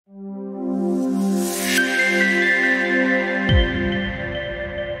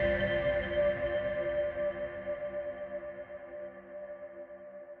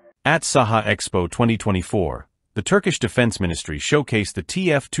At SAHA EXPO 2024, the Turkish Defense Ministry showcased the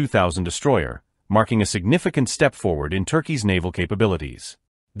TF-2000 destroyer, marking a significant step forward in Turkey's naval capabilities.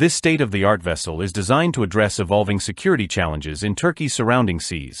 This state-of-the-art vessel is designed to address evolving security challenges in Turkey's surrounding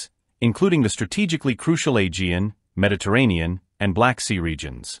seas, including the strategically crucial Aegean, Mediterranean, and Black Sea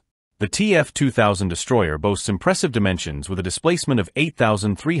regions. The TF-2000 destroyer boasts impressive dimensions with a displacement of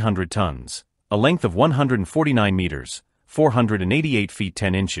 8,300 tons, a length of 149 meters, 488 feet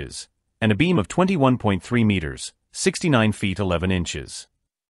 10 inches, and a beam of 21.3 meters, 69 feet 11 inches.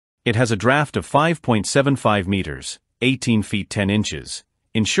 It has a draft of 5.75 meters, 18 feet 10 inches,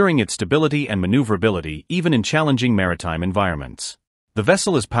 ensuring its stability and maneuverability even in challenging maritime environments. The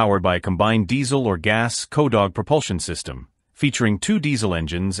vessel is powered by a combined diesel or gas CODOG propulsion system, featuring 2 diesel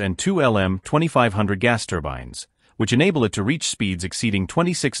engines and 2 LM2500 gas turbines, which enable it to reach speeds exceeding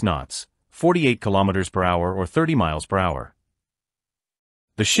 26 knots, 48 kilometers per hour or 30 miles per hour.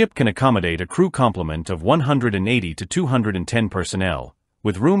 The ship can accommodate a crew complement of 180 to 210 personnel,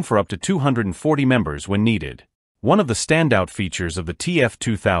 with room for up to 240 members when needed. One of the standout features of the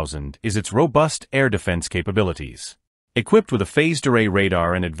TF-2000 is its robust air defense capabilities. Equipped with a phased array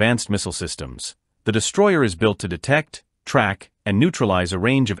radar and advanced missile systems, the destroyer is built to detect, track, and neutralize a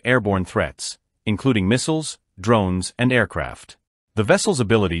range of airborne threats, including missiles, drones, and aircraft. The vessel's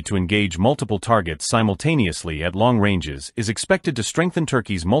ability to engage multiple targets simultaneously at long ranges is expected to strengthen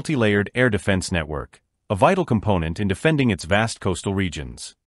Turkey's multi-layered air defense network, a vital component in defending its vast coastal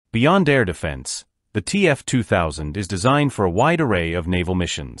regions. Beyond air defense, the TF-2000 is designed for a wide array of naval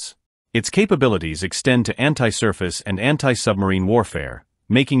missions. Its capabilities extend to anti-surface and anti-submarine warfare,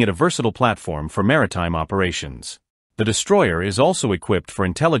 making it a versatile platform for maritime operations. The destroyer is also equipped for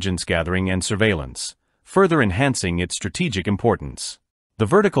intelligence gathering and surveillance, further enhancing its strategic importance. The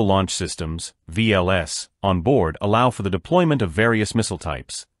vertical launch systems, VLS, on board allow for the deployment of various missile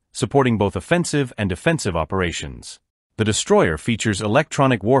types, supporting both offensive and defensive operations. The destroyer features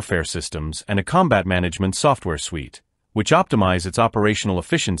electronic warfare systems and a combat management software suite, which optimize its operational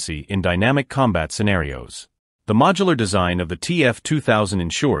efficiency in dynamic combat scenarios. The modular design of the TF-2000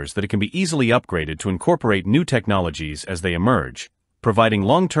 ensures that it can be easily upgraded to incorporate new technologies as they emerge, providing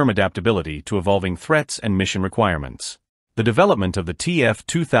long-term adaptability to evolving threats and mission requirements. The development of the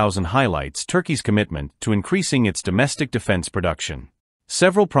TF-2000 highlights Turkey's commitment to increasing its domestic defense production.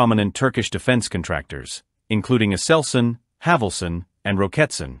 Several prominent Turkish defense contractors, including ASELSAN, ASELSAN, and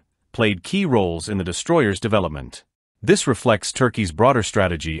ROKETSAN, played key roles in the destroyer's development. This reflects Turkey's broader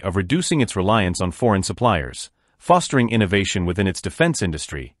strategy of reducing its reliance on foreign suppliers, fostering innovation within its defense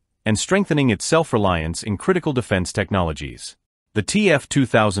industry, and strengthening its self-reliance in critical defense technologies. The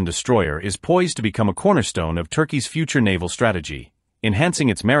TF-2000 destroyer is poised to become a cornerstone of Turkey's future naval strategy, enhancing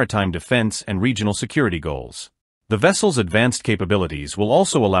its maritime defense and regional security goals. The vessel's advanced capabilities will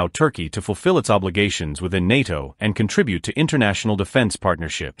also allow Turkey to fulfill its obligations within NATO and contribute to international defense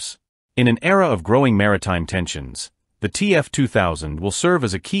partnerships. In an era of growing maritime tensions, the TF-2000 will serve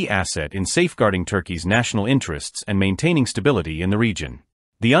as a key asset in safeguarding Turkey's national interests and maintaining stability in the region.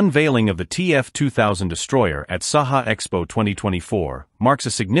 The unveiling of the TF-2000 destroyer at SAHA EXPO 2024 marks a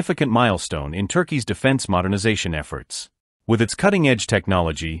significant milestone in Turkey's defense modernization efforts. With its cutting-edge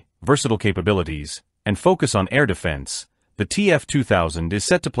technology, versatile capabilities, and focus on air defense, the TF-2000 is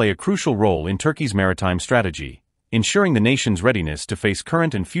set to play a crucial role in Turkey's maritime strategy, ensuring the nation's readiness to face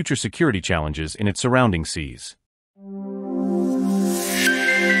current and future security challenges in its surrounding seas.